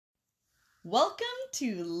Welcome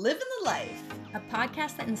to Living the Life, a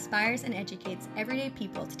podcast that inspires and educates everyday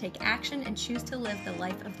people to take action and choose to live the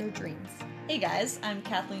life of their dreams. Hey guys, I'm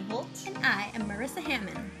Kathleen Holt. And I am Marissa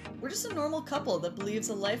Hammond. We're just a normal couple that believes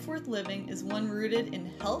a life worth living is one rooted in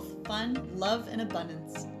health, fun, love, and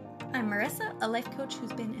abundance. I'm Marissa, a life coach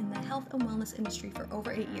who's been in the health and wellness industry for over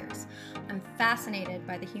 8 years. I'm fascinated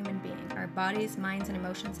by the human being, our bodies, minds, and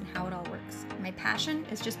emotions, and how it all works. My passion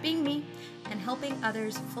is just being me and helping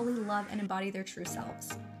others fully love and embody their true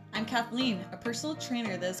selves. I'm Kathleen, a personal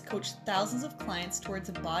trainer that has coached thousands of clients towards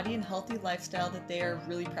a body and healthy lifestyle that they are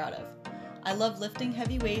really proud of. I love lifting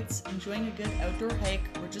heavy weights, enjoying a good outdoor hike,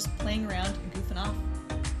 or just playing around and goofing off.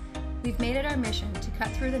 We've made it our mission to cut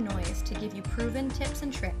through the noise to give you proven tips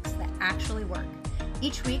and tricks that actually work.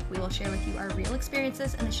 Each week, we will share with you our real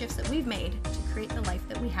experiences and the shifts that we've made to create the life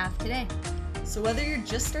that we have today. So whether you're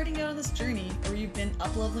just starting out on this journey or you've been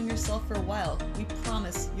up-leveling yourself for a while, we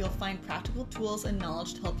promise you'll find practical tools and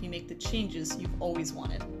knowledge to help you make the changes you've always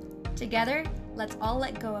wanted. Together, let's all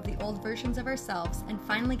let go of the old versions of ourselves and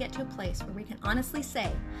finally get to a place where we can honestly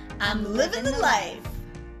say, I'm living the life!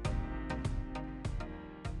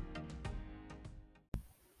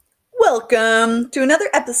 Welcome to another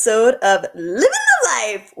episode of Living the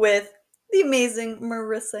Life with the amazing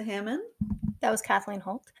Marissa Hammond. That was Kathleen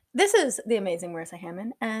Holt. This is the amazing Marissa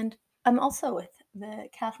Hammond, and I'm also with the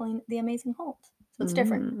Kathleen the Amazing Holt. So it's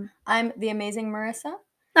different. I'm the amazing Marissa.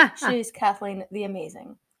 She's Kathleen the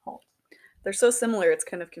Amazing Holt. They're so similar, it's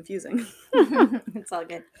kind of confusing. It's all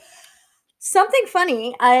good. Something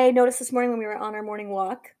funny I noticed this morning when we were on our morning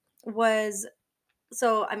walk was...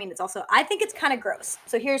 I think it's kind of gross.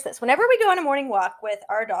 So here's this. Whenever we go on a morning walk with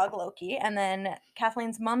our dog, Loki, and then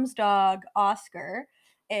Kathleen's mom's dog, Oscar,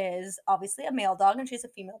 is obviously a male dog and she's a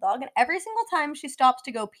female dog. And every single time she stops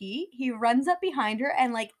to go pee, he runs up behind her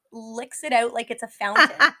and licks it out like it's a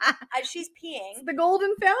fountain as she's peeing. It's the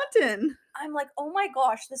golden fountain. I'm like, oh my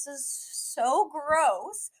gosh, this is so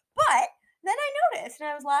gross. But then I noticed, and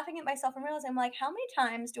I was laughing at myself and realized, I'm like, how many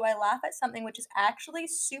times do I laugh at something which is actually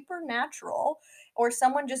supernatural, or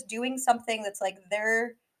someone just doing something that's like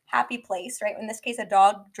their happy place, right? In this case, a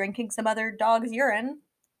dog drinking some other dog's urine.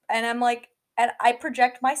 And I'm like, and I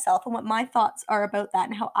project myself and what my thoughts are about that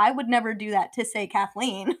and how I would never do that to, say,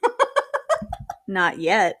 Kathleen. Not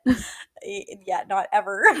yet. Yeah, not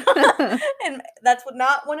ever. And that's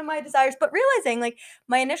not one of my desires. But realizing,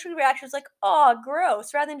 my initial reaction was like, oh,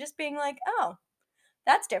 gross, rather than just being like, oh,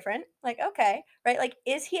 that's different. Okay, right?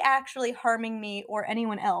 Is he actually harming me or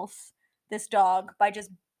anyone else, this dog, by just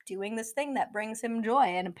doing this thing that brings him joy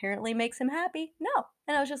and apparently makes him happy? No.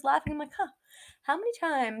 And I was just laughing. I'm like, how many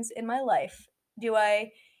times in my life do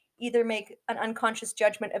I either make an unconscious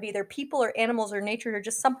judgment of either people or animals or nature or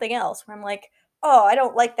just something else where I'm like, oh, I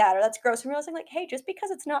don't like that, or that's gross. And realizing, hey, just because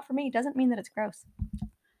it's not for me doesn't mean that it's gross.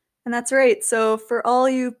 And that's right. So for all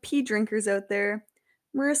you pee drinkers out there,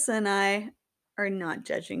 Marissa and I are not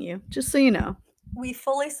judging you, just so you know. We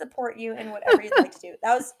fully support you in whatever you'd like to do.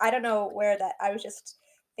 That was, I don't know where that, I was just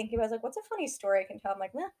thinking, I was like, what's a funny story I can tell? I'm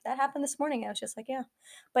like, nah, that happened this morning. I was just like, yeah.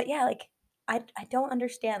 But yeah, I don't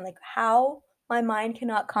understand, how my mind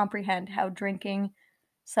cannot comprehend how drinking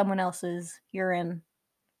someone else's urine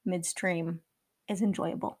midstream is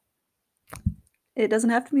enjoyable. It doesn't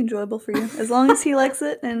have to be enjoyable for you, as long as he likes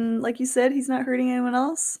it, and like you said, he's not hurting anyone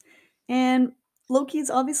else. And Loki's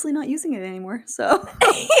obviously not using it anymore, so...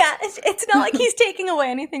 Yeah, it's not like he's taking away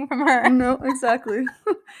anything from her. No, exactly.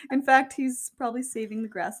 In fact, he's probably saving the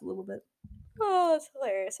grass a little bit. Oh, that's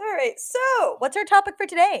hilarious. All right, so what's our topic for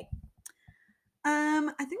today? I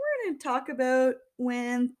think we're going to talk about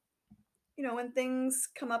when things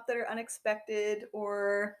come up that are unexpected,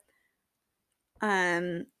 or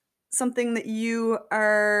something that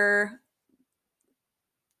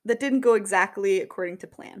that didn't go exactly according to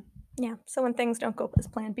plan. Yeah, so when things don't go as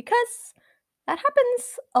planned, because that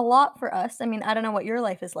happens a lot for us. I mean, I don't know what your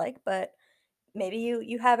life is like, but maybe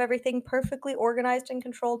you have everything perfectly organized and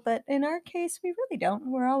controlled, but in our case, we really don't.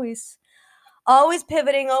 We're always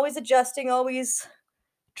pivoting, always adjusting, always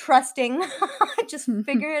trusting, just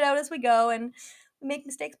figuring it out as we go, and we make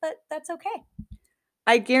mistakes, but that's okay.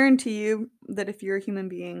 I guarantee you that if you're a human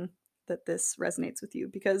being, that this resonates with you,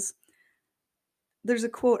 because there's a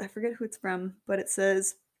quote, I forget who it's from, but it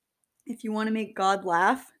says, if you want to make God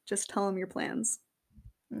laugh, just tell him your plans.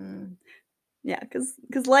 Yeah,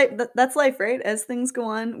 because life, that's life, right? As things go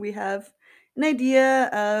on, we have an idea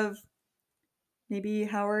of maybe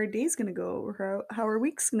how our day's going to go, or how our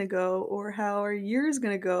week's going to go, or how our year's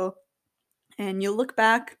going to go. And you look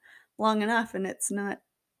back long enough and it's not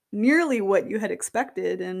nearly what you had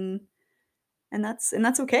expected, and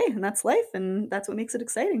that's okay, and that's life, and that's what makes it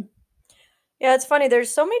exciting. Yeah, it's funny.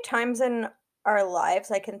 There's so many times in our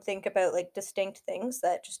lives I can think about like distinct things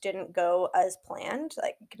that just didn't go as planned.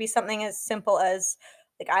 Like it could be something as simple as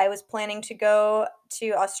like I was planning to go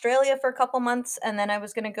to Australia for a couple months and then I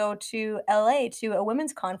was going to go to LA to a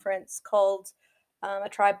women's conference called A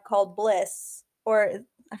Tribe Called Bliss or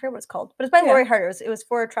I forget what it's called, but it's by Yeah. Lori Harder. It was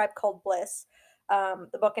for A Tribe Called Bliss.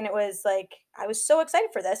 The book and it was like I was so excited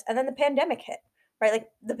for this and then the pandemic hit. Right? Like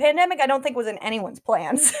the pandemic I don't think was in anyone's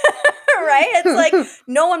plans. Right? It's like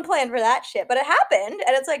no one planned for that shit, but it happened,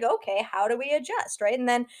 and it's like, okay, how do we adjust, right? And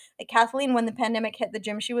then, like Kathleen, when the pandemic hit, the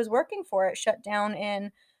gym she was working for, it shut down in,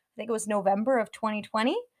 I think it was November of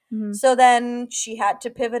 2020. Mhm. So then she had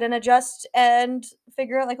to pivot and adjust and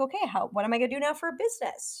figure out, like, okay, what am I gonna do now for a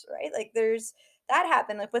business, right? Like, there's that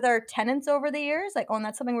happened, like with our tenants over the years, like, oh, and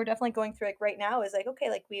that's something we're definitely going through, like right now, is like,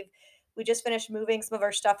 okay, like we just finished moving some of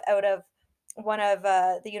our stuff out of one of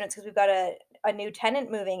the units because we've got a new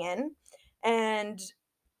tenant moving in and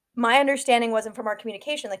my understanding wasn't from our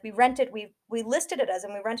communication. Like we listed it as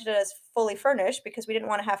and we rented it as fully furnished because we didn't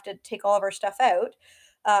want to have to take all of our stuff out.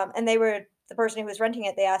 And they were the person who was renting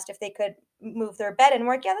it. They asked if they could move their bed, and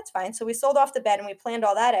we're like, yeah, that's fine. So we sold off the bed and we planned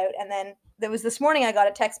all that out. And then there was this morning I got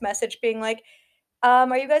a text message being like,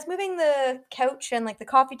 are you guys moving the couch and like the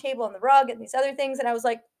coffee table and the rug and these other things? And I was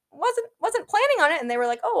like, wasn't planning on it. And they were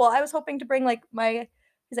like, oh well, I was hoping to bring like my.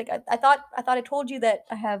 He's like, I thought I told you that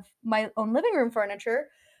I have my own living room furniture.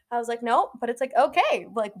 I was like, no, but it's like, okay,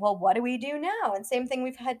 like, well, what do we do now? And same thing,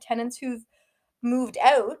 we've had tenants who've moved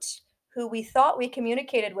out who we thought we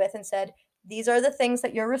communicated with and said, these are the things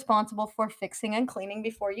that you're responsible for fixing and cleaning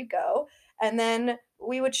before you go. And then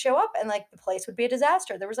we would show up and like the place would be a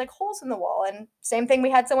disaster. There was like holes in the wall. And same thing, we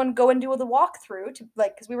had someone go and do the walkthrough to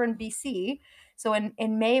like, because we were in BC. So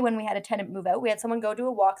in May when we had a tenant move out, we had someone go do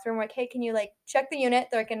a walkthrough and we're like, hey, can you like check the unit?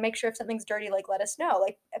 They can make sure if something's dirty, like let us know.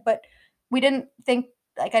 Like, but we didn't think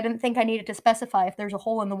like I didn't think I needed to specify if there's a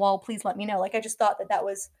hole in the wall, please let me know. Like I just thought that that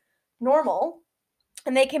was normal.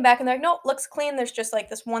 And they came back and they're like, nope, looks clean. There's just like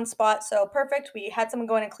this one spot. So perfect. We had someone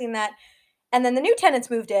go in and clean that. And then the new tenants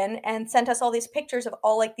moved in and sent us all these pictures of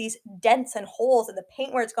all like these dents and holes and the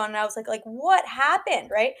paint where it's gone. And I was like, what happened?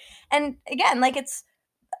 Right. And again, like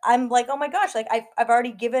I'm like, oh my gosh, like I've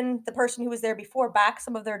already given the person who was there before back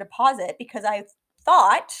some of their deposit because I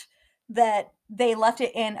thought that they left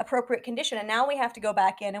it in appropriate condition and now we have to go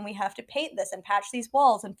back in and we have to paint this and patch these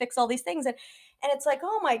walls and fix all these things and it's like,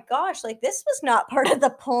 oh my gosh, like this was not part of the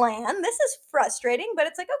plan. This is frustrating, but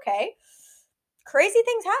it's like, okay, crazy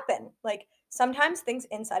things happen. Like sometimes things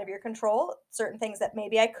inside of your control, certain things that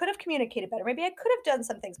maybe I could have communicated better, maybe I could have done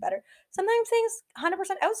some things better. Sometimes things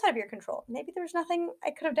 100% outside of your control. Maybe there's nothing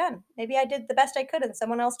I could have done. Maybe I did the best I could and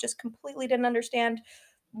someone else just completely didn't understand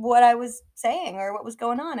what I was saying or what was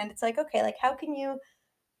going on. And it's like, okay, like how can you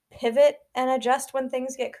pivot and adjust when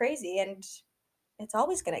things get crazy? And it's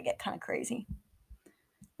always going to get kind of crazy.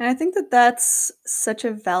 And I think that that's such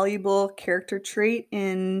a valuable character trait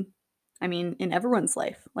in, I mean, in everyone's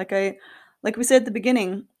life. Like we said at the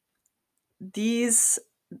beginning, these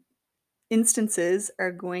instances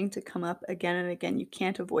are going to come up again and again. You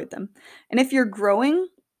can't avoid them. And if you're growing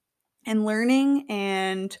and learning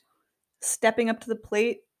and stepping up to the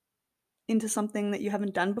plate into something that you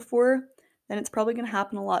haven't done before, then it's probably going to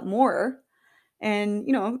happen a lot more. And,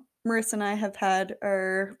 Marissa and I have had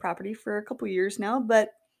our property for a couple years now, but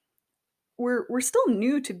we're still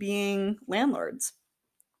new to being landlords.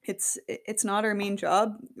 It's not our main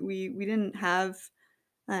job. We didn't have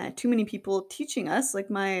too many people teaching us.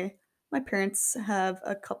 Like my parents have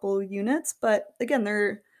a couple units, but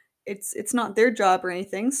again, it's not their job or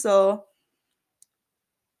anything. So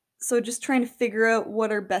just trying to figure out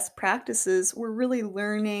what are best practices. We're really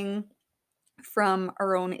learning from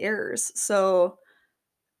our own errors. So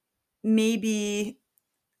maybe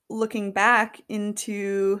looking back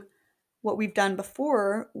into what we've done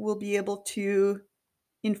before, we'll be able to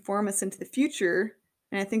inform us into the future.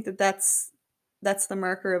 And I think that that's the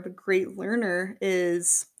marker of a great learner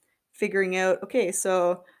is figuring out, okay,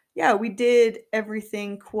 so yeah, we did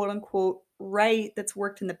everything quote unquote right that's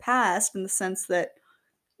worked in the past in the sense that,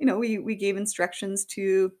 we gave instructions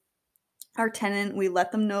to our tenant, we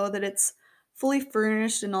let them know that it's fully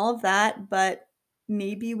furnished and all of that, but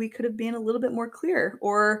maybe we could have been a little bit more clear.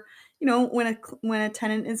 Or, when a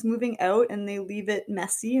tenant is moving out and they leave it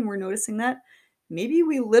messy and we're noticing that, maybe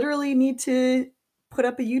we literally need to put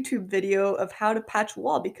up a YouTube video of how to patch a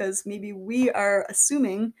wall because maybe we are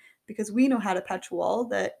assuming because we know how to patch a wall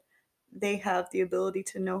that they have the ability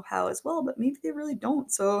to know how as well, but maybe they really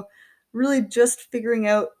don't. So really just figuring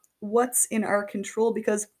out what's in our control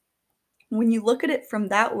because when you look at it from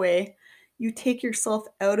that way, you take yourself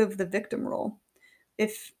out of the victim role.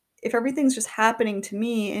 If everything's just happening to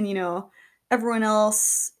me and everyone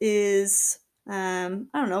else is I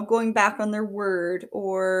don't know, going back on their word,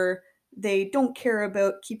 or they don't care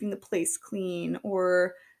about keeping the place clean,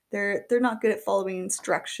 or they're not good at following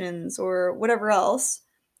instructions or whatever else,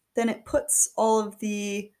 then it puts all of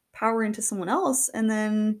the power into someone else, and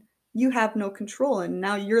then you have no control, and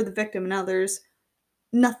now you're the victim, and now there's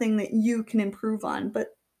nothing that you can improve on.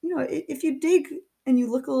 But if you dig and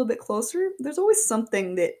you look a little bit closer, there's always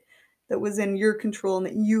something that was in your control and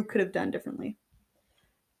that you could have done differently.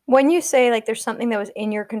 When you say like there's something that was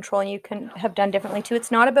in your control and you can have done differently too,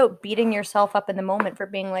 it's not about beating yourself up in the moment for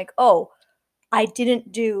being like, oh, I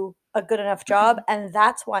didn't do a good enough job and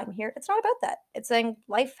that's why I'm here. It's not about that. It's saying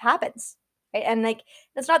life happens. Right? And like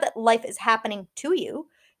it's not that life is happening to you.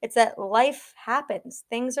 It's that life happens.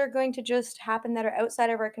 Things are going to just happen that are outside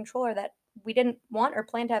of our control or that we didn't want or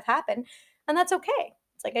plan to have happen. And that's okay.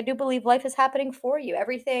 It's like I do believe life is happening for you.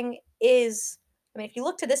 Everything is, I mean, if you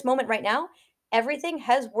look to this moment right now, everything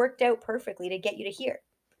has worked out perfectly to get you to here.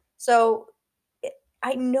 So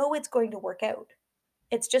I know it's going to work out.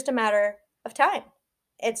 It's just a matter of time.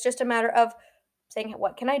 It's just a matter of saying,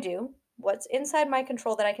 what can I do? What's inside my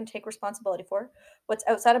control that I can take responsibility for? What's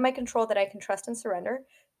outside of my control that I can trust and surrender?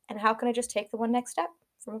 And how can I just take the one next step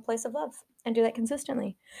from a place of love and do that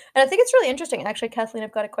consistently? And I think it's really interesting. Actually, Kathleen,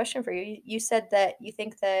 I've got a question for you. You said that you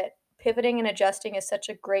think that pivoting and adjusting is such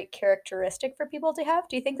a great characteristic for people to have.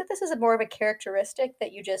 Do you think that this is more of a characteristic that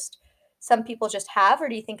some people just have, or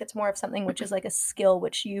do you think it's more of something which is like a skill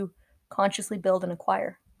which you consciously build and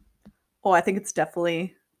acquire? Oh, I think it's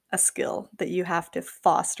definitely a skill that you have to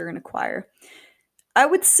foster and acquire. I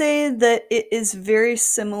would say that it is very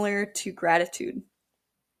similar to gratitude,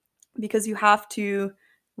 because you have to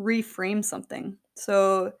reframe something.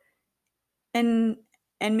 So, and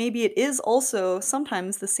maybe it is also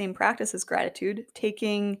sometimes the same practice as gratitude.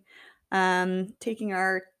 Taking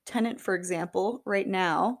our tenant, for example, right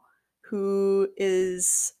now, who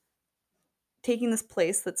is taking this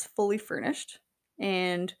place that's fully furnished,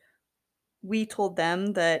 and we told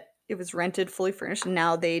them that it was rented fully furnished, and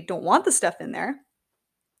now they don't want the stuff in there.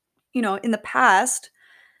 In the past,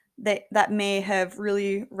 that may have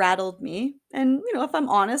really rattled me. And if I'm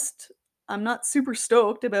honest, I'm not super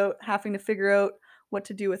stoked about having to figure out what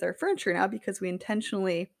to do with our furniture now, because we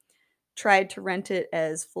intentionally tried to rent it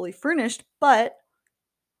as fully furnished. But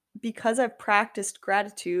because I've practiced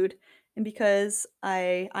gratitude, and because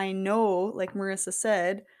I know, like Marissa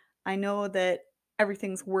said, I know that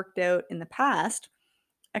everything's worked out in the past,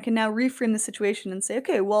 I can now reframe the situation and say,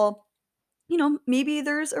 okay, well, maybe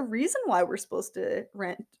there's a reason why we're supposed to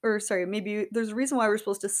maybe there's a reason why we're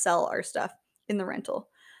supposed to sell our stuff in the rental.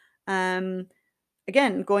 Um,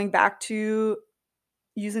 Again, going back to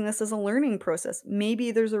using this as a learning process,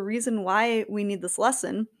 maybe there's a reason why we need this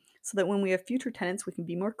lesson, so that when we have future tenants, we can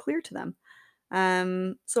be more clear to them.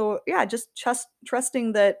 So yeah, just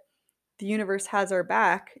trusting that the universe has our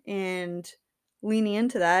back, and leaning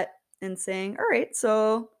into that and saying, all right,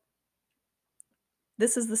 so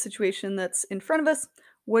this is the situation that's in front of us.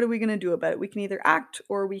 What are we going to do about it? We can either act,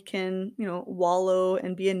 or we can, wallow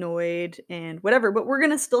and be annoyed and whatever, but we're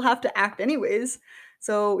going to still have to act anyways.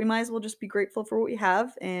 So we might as well just be grateful for what we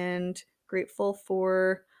have, and grateful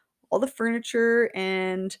for all the furniture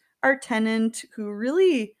and our tenant, who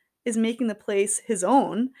really is making the place his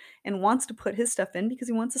own and wants to put his stuff in because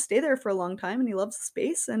he wants to stay there for a long time and he loves the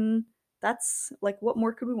space. And that's like, what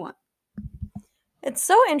more could we want? It's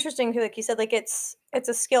so interesting too, like you said, like it's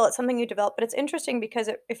a skill, it's something you develop, but it's interesting because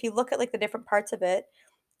if you look at like the different parts of it,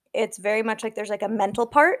 it's very much like there's like a mental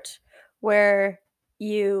part where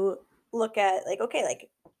you look at like, okay,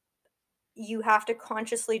 like you have to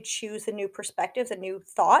consciously choose the new perspectives, the new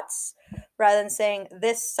thoughts, rather than saying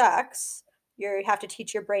this sucks. You have to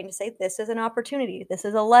teach your brain to say this is an opportunity, this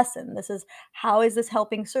is a lesson, this is how is this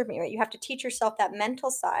helping serve me, right? You have to teach yourself that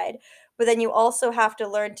mental side, but then you also have to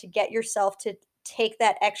learn to get yourself to take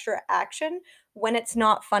that extra action when it's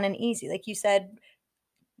not fun and easy. Like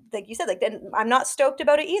then I'm not stoked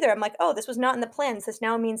about it either. I'm like, oh, this was not in the plans. This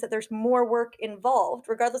now means that there's more work involved,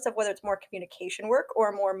 regardless of whether it's more communication work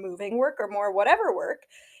or more moving work or more whatever work.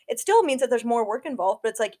 It still means that there's more work involved, but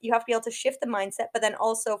it's like you have to be able to shift the mindset, but then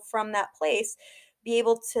also from that place, be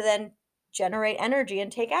able to then generate energy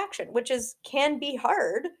and take action, which can be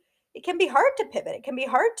hard. It can be hard to pivot. It can be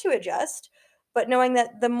hard to adjust, but knowing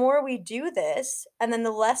that the more we do this and then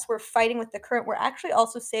the less we're fighting with the current, we're actually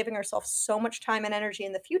also saving ourselves so much time and energy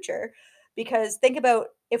in the future. Because think about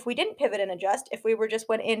if we didn't pivot and adjust, if we were just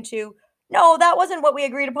went into no, that wasn't what we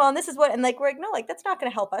agreed upon. This is what, and like, we're like, no, like, that's not going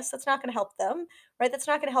to help us. That's not going to help them, right? That's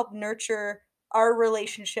not going to help nurture our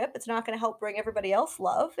relationship. It's not going to help bring everybody else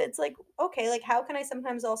love. It's like, okay, like, how can I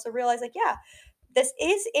sometimes also realize, like, yeah, this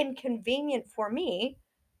is inconvenient for me,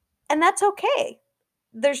 and that's okay.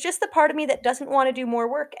 There's just the part of me that doesn't want to do more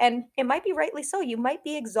work, and it might be rightly so. You might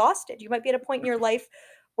be exhausted. You might be at a point in your life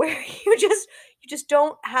where you just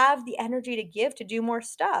don't have the energy to give to do more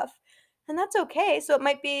stuff. And that's okay. So it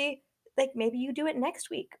might be like maybe you do it next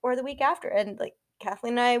week or the week after. And like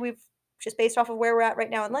Kathleen and I, we've just based off of where we're at right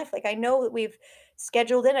now in life. Like I know that we've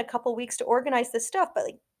scheduled in a couple weeks to organize this stuff, but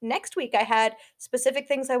like next week I had specific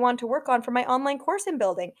things I want to work on for my online course in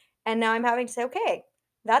building. And now I'm having to say, okay,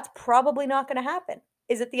 that's probably not going to happen.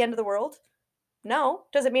 Is it the end of the world? No.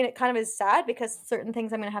 Does it mean it kind of is sad because certain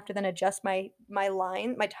things I'm gonna have to then adjust my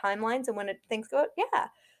timelines and when things go out? Yeah.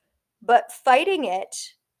 But fighting it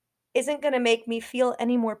isn't gonna make me feel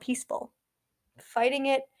any more peaceful. Fighting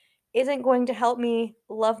it isn't going to help me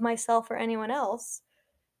love myself or anyone else.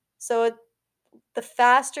 So the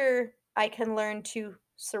faster I can learn to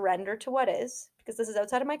surrender to what is, because this is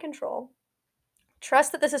outside of my control,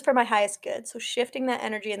 trust that this is for my highest good. So shifting that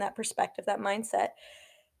energy and that perspective, that mindset,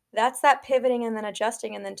 that's that pivoting and then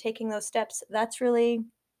adjusting and then taking those steps. That's really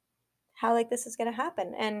how like this is going to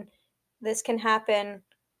happen. And this can happen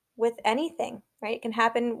with anything, right? It can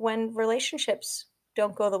happen when relationships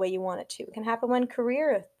don't go the way you want it to. It can happen when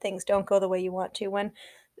career things don't go the way you want to, when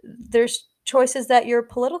there's choices that your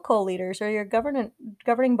political leaders or your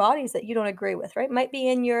governing bodies that you don't agree with, right? Might be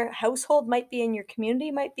in your household, might be in your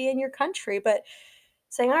community, might be in your country, but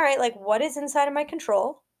saying, all right, like what is inside of my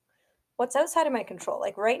control? What's outside of my control?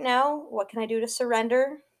 Like right now, what can I do to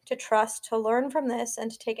surrender, to trust, to learn from this,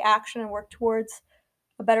 and to take action and work towards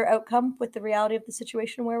a better outcome with the reality of the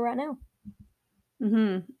situation where we're at now?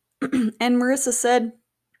 Mm-hmm. And Marissa said,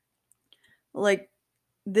 like,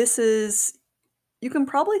 this is, you can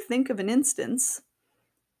probably think of an instance,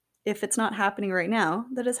 if it's not happening right now,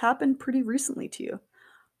 that has happened pretty recently to you.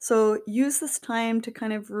 So use this time to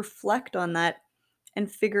kind of reflect on that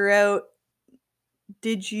and figure out,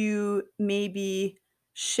 did you maybe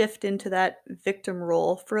shift into that victim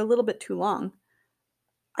role for a little bit too long?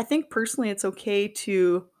 I think personally it's okay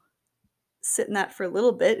to sit in that for a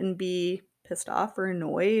little bit and be pissed off or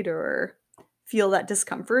annoyed or feel that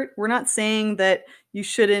discomfort. We're not saying that you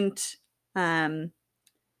shouldn't um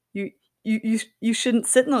you shouldn't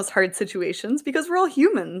sit in those hard situations, because we're all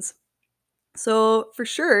humans. So for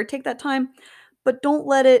sure, take that time, but don't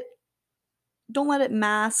let it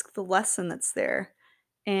mask the lesson that's there,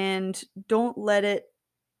 and don't let it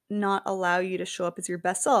not allow you to show up as your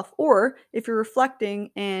best self. Or if you're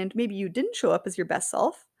reflecting and maybe you didn't show up as your best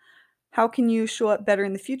self, how can you show up better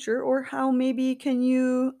in the future? Or how maybe can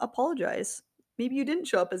you apologize? Maybe you didn't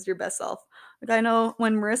show up as your best self. Like I know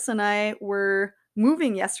when Marissa and I were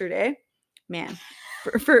moving yesterday, man,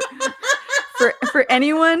 for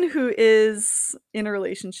anyone who is in a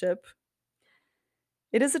relationship,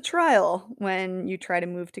 it is a trial when you try to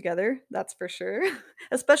move together, that's for sure,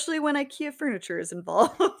 especially when IKEA furniture is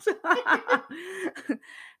involved.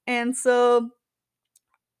 And so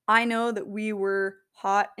I know that we were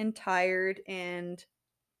hot and tired and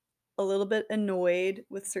a little bit annoyed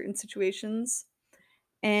with certain situations,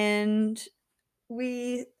 and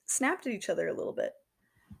we snapped at each other a little bit.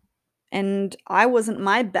 And I wasn't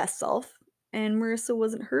my best self, and Marissa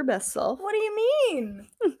wasn't her best self. What do you mean?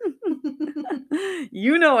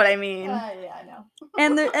 You know what I mean. Yeah, I know.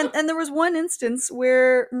 And there was one instance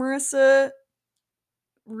where Marissa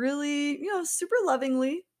really, super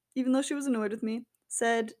lovingly, even though she was annoyed with me,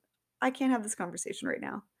 said, I can't have this conversation right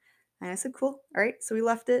now. And I said, cool. All right. So we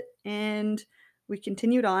left it and we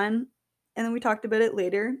continued on. And then we talked about it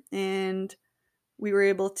later, and we were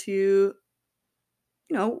able to,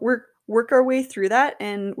 work our way through that.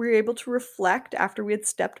 And we were able to reflect after we had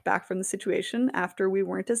stepped back from the situation, after we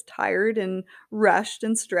weren't as tired and rushed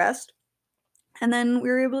and stressed. And then we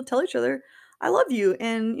were able to tell each other, I love you.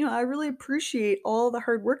 And, I really appreciate all the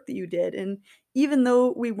hard work that you did. And even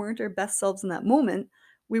though we weren't our best selves in that moment,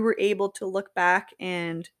 we were able to look back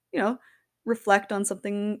and, reflect on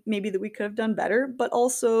something maybe that we could have done better, but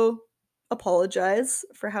also apologize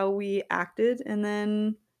for how we acted, and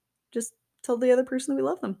then just tell the other person that we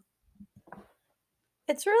love them.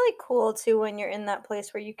 It's really cool too when you're in that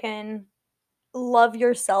place where you can love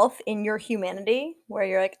yourself in your humanity, where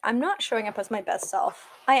you're like, I'm not showing up as my best self.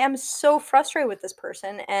 I am so frustrated with this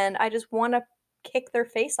person and I just want to kick their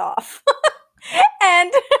face off.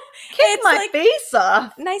 And Kick my face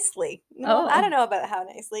off nicely. No, I Oh. don't know about how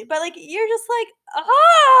nicely, but like you're just like,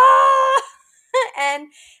 ah, and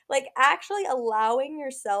like actually allowing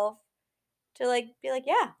yourself to like be like,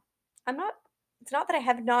 yeah, I'm not it's not that I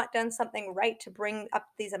have not done something right to bring up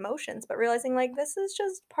these emotions, but realizing like this is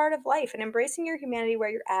just part of life and embracing your humanity where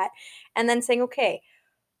you're at and then saying, okay,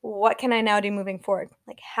 what can I now do moving forward?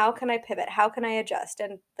 Like, how can I pivot? How can I adjust?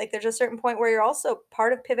 And like, there's a certain point where you're also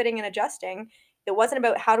part of pivoting and adjusting. It wasn't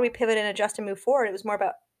about how do we pivot and adjust and move forward. It was more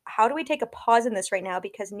about how do we take a pause in this right now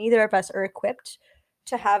because neither of us are equipped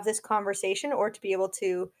to have this conversation or to be able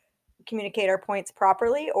to communicate our points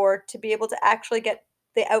properly or to be able to actually get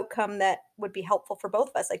the outcome that would be helpful for both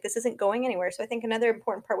of us. Like, this isn't going anywhere. So I think another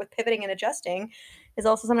important part with pivoting and adjusting is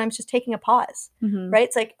also sometimes just taking a pause, Mhm. right?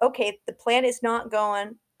 It's like, okay, the plan is not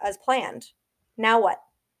going as planned. Now what?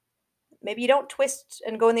 Maybe you don't twist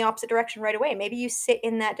and go in the opposite direction right away. Maybe you sit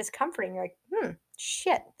in that discomfort and you're like,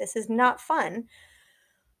 shit, this is not fun.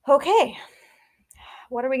 Okay,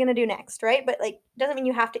 what are we going to do next, right? But like doesn't mean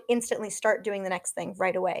you have to instantly start doing the next thing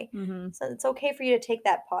right away. Mhm. So it's okay for you to take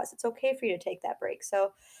that pause. It's okay for you to take that break.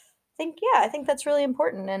 So I think that's really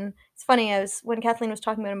important. And it's funny, I was when Kathleen was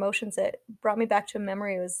talking about emotions, it brought me back to a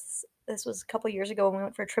memory. This was a couple years ago when we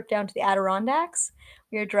went for a trip down to the Adirondacks.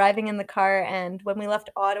 We were driving in the car, and when we left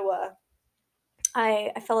Ottawa,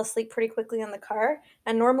 I fell asleep pretty quickly in the car.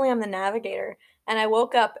 And normally I'm the navigator. And I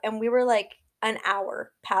woke up and we were like an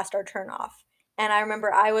hour past our turn off. And I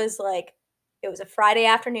remember I was like, it was a Friday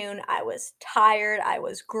afternoon. I was tired. I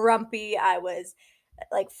was grumpy. I was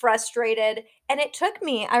like frustrated. And it took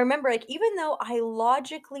me, I remember, like, even though I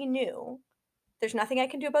logically knew there's nothing I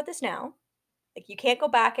can do about this now, like, you can't go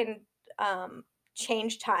back and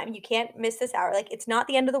change time. You can't miss this hour. Like, it's not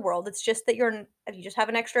the end of the world. It's just that if you just have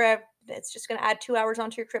an extra, it's just going to add 2 hours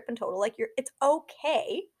onto your trip in total. Like, it's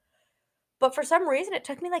okay. But for some reason, it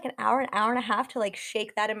took me like an hour and a half to like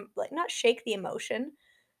shake that, like, not shake the emotion,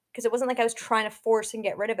 because it wasn't like I was trying to force and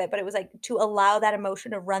get rid of it, but it was like to allow that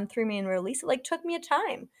emotion to run through me and release it, like, took me a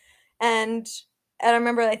time. And I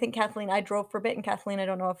remember, I think Kathleen, I drove for a bit, and Kathleen, I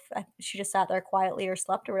don't know if she just sat there quietly or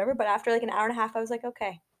slept or whatever, but after like an hour and a half, I was like,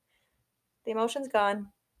 okay, the emotion's gone.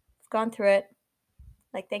 I've gone through it.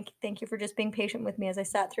 Like, thank you for just being patient with me as I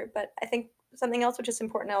sat through it. But I think something else which is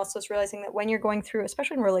important also is realizing that when you're going through,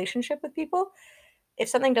 especially in relationship with people, if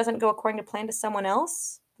something doesn't go according to plan to someone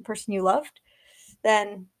else, the person you loved,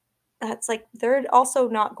 then that's like they're also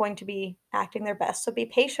not going to be acting their best. So be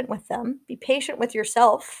patient with them. Be patient with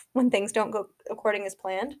yourself when things don't go according as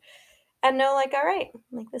planned. And know, like, all right,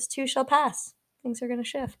 like, this too shall pass. Things are going to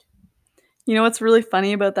shift. You know what's really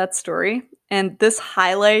funny about that story? And this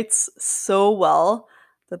highlights so well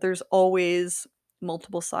that there's always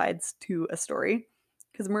multiple sides to a story.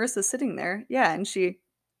 Because Marissa's sitting there, yeah, and she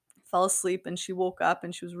fell asleep and she woke up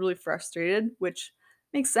and she was really frustrated, which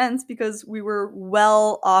makes sense because we were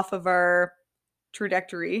well off of our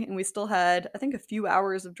trajectory and we still had, I think, a few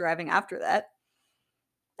hours of driving after that.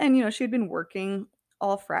 And, she had been working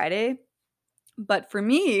all Friday. But for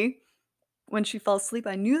me, when she fell asleep,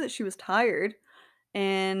 I knew that she was tired.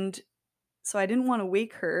 And so I didn't want to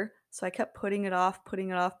wake her. So I kept putting it off,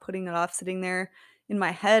 putting it off, putting it off, sitting there in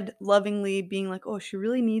my head, lovingly being like, oh, she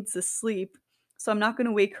really needs this sleep. So I'm not going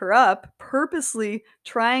to wake her up, purposely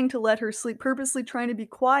trying to let her sleep, purposely trying to be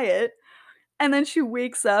quiet. And then she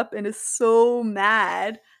wakes up and is so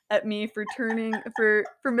mad at me for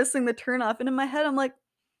missing the turn off. And in my head, I'm like,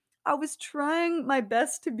 I was trying my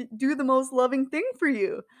best to do the most loving thing for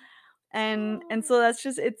you. And so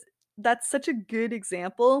that's such a good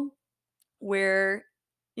example where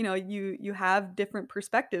you have different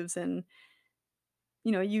perspectives, and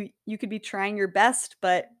you could be trying your best,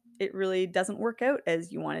 but it really doesn't work out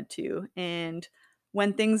as you wanted to. And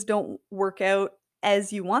when things don't work out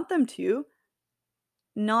as you want them to,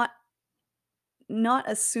 not not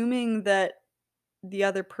assuming that the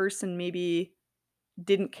other person maybe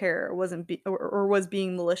didn't care or wasn't or was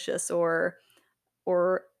being malicious, or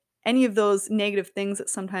any of those negative things that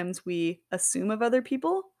sometimes we assume of other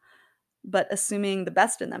people, but assuming the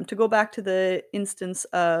best in them. To go back to the instance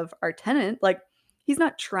of our tenant, like, he's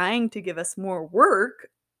not trying to give us more work,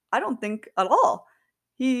 I don't think at all.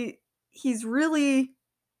 He's really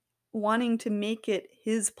wanting to make it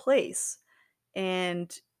his place.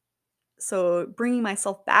 And so bringing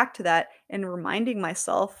myself back to that and reminding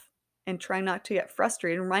myself and trying not to get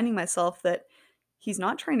frustrated, reminding myself that he's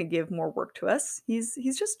not trying to give more work to us. He's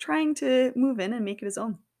just trying to move in and make it his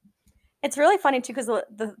own. It's really funny too, because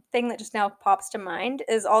the thing that just now pops to mind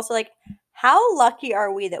is also like, how lucky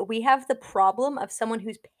are we that we have the problem of someone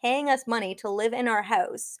who's paying us money to live in our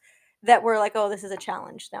house, that we're like, oh, this is a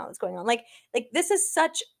challenge now that's going on. Like this is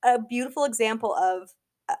such a beautiful example of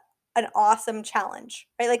an awesome challenge,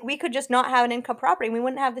 right? Like we could just not have an income property and we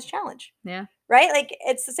wouldn't have this challenge, Yeah. right? Like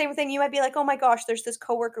it's the same thing. You might be like, oh my gosh, there's this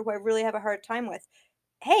coworker who I really have a hard time with.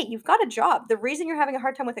 Hey, you've got a job. The reason you're having a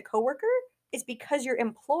hard time with a coworker is because you're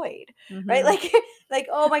employed, right? Mhm. Like,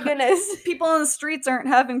 oh my goodness. People on the streets aren't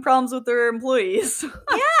having problems with their employees.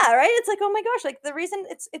 Yeah, right? It's like, oh my gosh, like the reason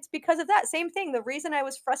it's because of that same thing. The reason I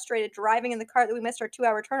was frustrated driving in the car that we missed our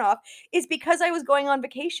 2-hour turnoff is because I was going on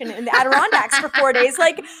vacation in the Adirondacks for 4 days.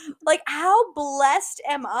 Like how blessed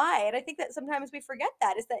am I? And I think that sometimes we forget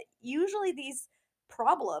that is that usually these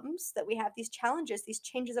problems that we have, these challenges, these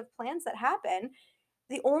changes of plans that happen,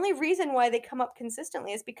 the only reason why they come up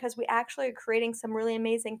consistently is because we actually are creating some really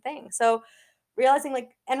amazing things. So realizing like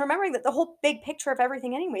and remembering that the whole big picture of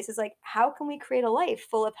everything anyways is like how can we create a life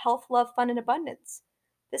full of health, love, fun, and abundance?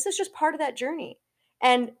 This is just part of that journey.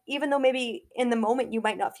 And even though maybe in the moment you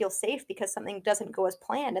might not feel safe because something doesn't go as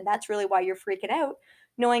planned and that's really why you're freaking out,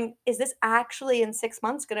 knowing is this actually in 6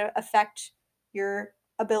 months going to affect your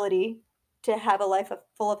ability to have a life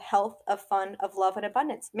full of health, of fun, of love, and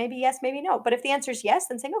abundance? Maybe yes, maybe no. But if the answer is yes,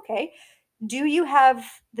 then saying, okay, do you have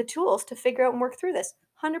the tools to figure out and work through this?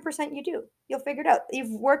 100% you do. You'll figure it out. You've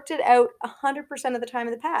worked it out 100% of the time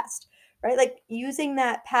in the past, right? Like using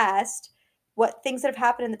that past, what things that have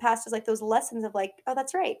happened in the past is like those lessons of like, oh,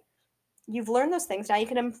 that's right. You've learned those things. Now you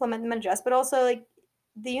can implement them and adjust, but also like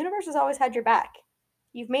the universe has always had your back.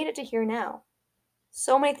 You've made it to here now.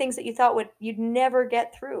 So many things that you thought you'd never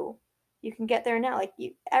get through, you can get there now. Like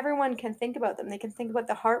everyone can think about them. They can think about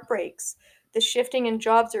the heartbreaks, the shifting in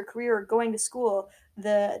jobs or career or going to school,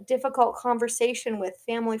 the difficult conversation with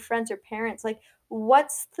family, friends, or parents. Like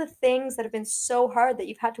what's the things that have been so hard that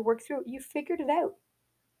you've had to work through? You figured it out.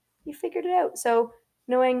 You figured it out. So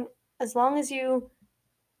knowing as long as you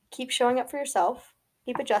keep showing up for yourself,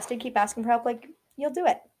 keep adjusting, keep asking for help, like you'll do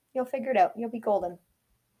it. You'll figure it out. You'll be golden.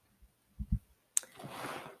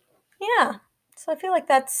 Yeah. So I feel like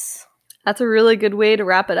that's a really good way to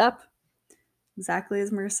wrap it up. Exactly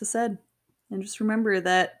as Marissa said. And just remember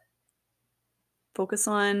that focus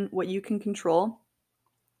on what you can control.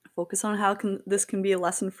 Focus on how this can be a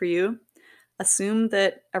lesson for you. Assume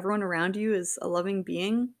that everyone around you is a loving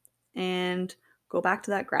being and go back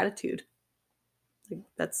to that gratitude. Like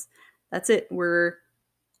that's it.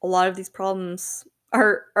 A lot of these problems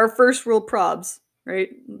are our first world probs, right?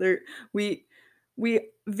 We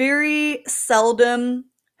very seldom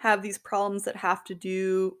have these problems that have to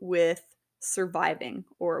do with surviving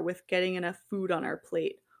or with getting enough food on our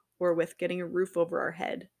plate or with getting a roof over our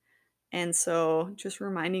head. And so just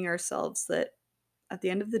reminding ourselves that at the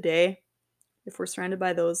end of the day, if we're surrounded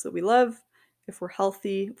by those that we love, if we're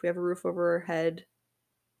healthy, if we have a roof over our head,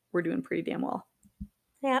 we're doing pretty damn well.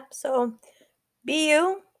 Yeah. So be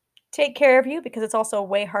you. Take care of you because it's also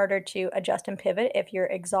way harder to adjust and pivot if you're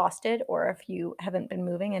exhausted or if you haven't been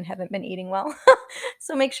moving and haven't been eating well.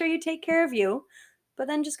 So make sure you take care of you, but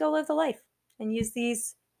then just go live the life and use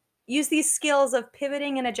these skills of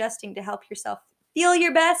pivoting and adjusting to help yourself feel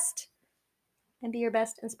your best and be your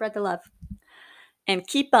best and spread the love. And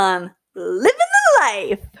keep on living the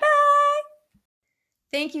life. Bye.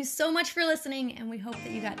 Thank you so much for listening, and we hope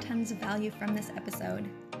that you got tons of value from this episode.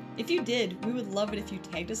 If you did, we would love it if you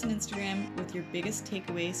tagged us on Instagram with your biggest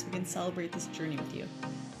takeaways so we can celebrate this journey with you.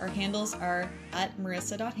 Our handles are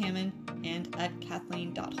 @marissa.hammond and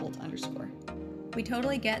 @kathleen.holt_. We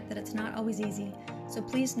totally get that it's not always easy, so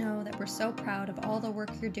please know that we're so proud of all the work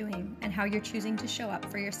you're doing and how you're choosing to show up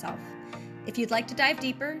for yourself. If you'd like to dive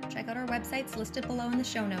deeper, check out our websites listed below in the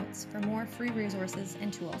show notes for more free resources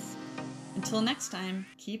and tools. Until next time,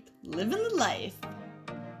 keep living the life.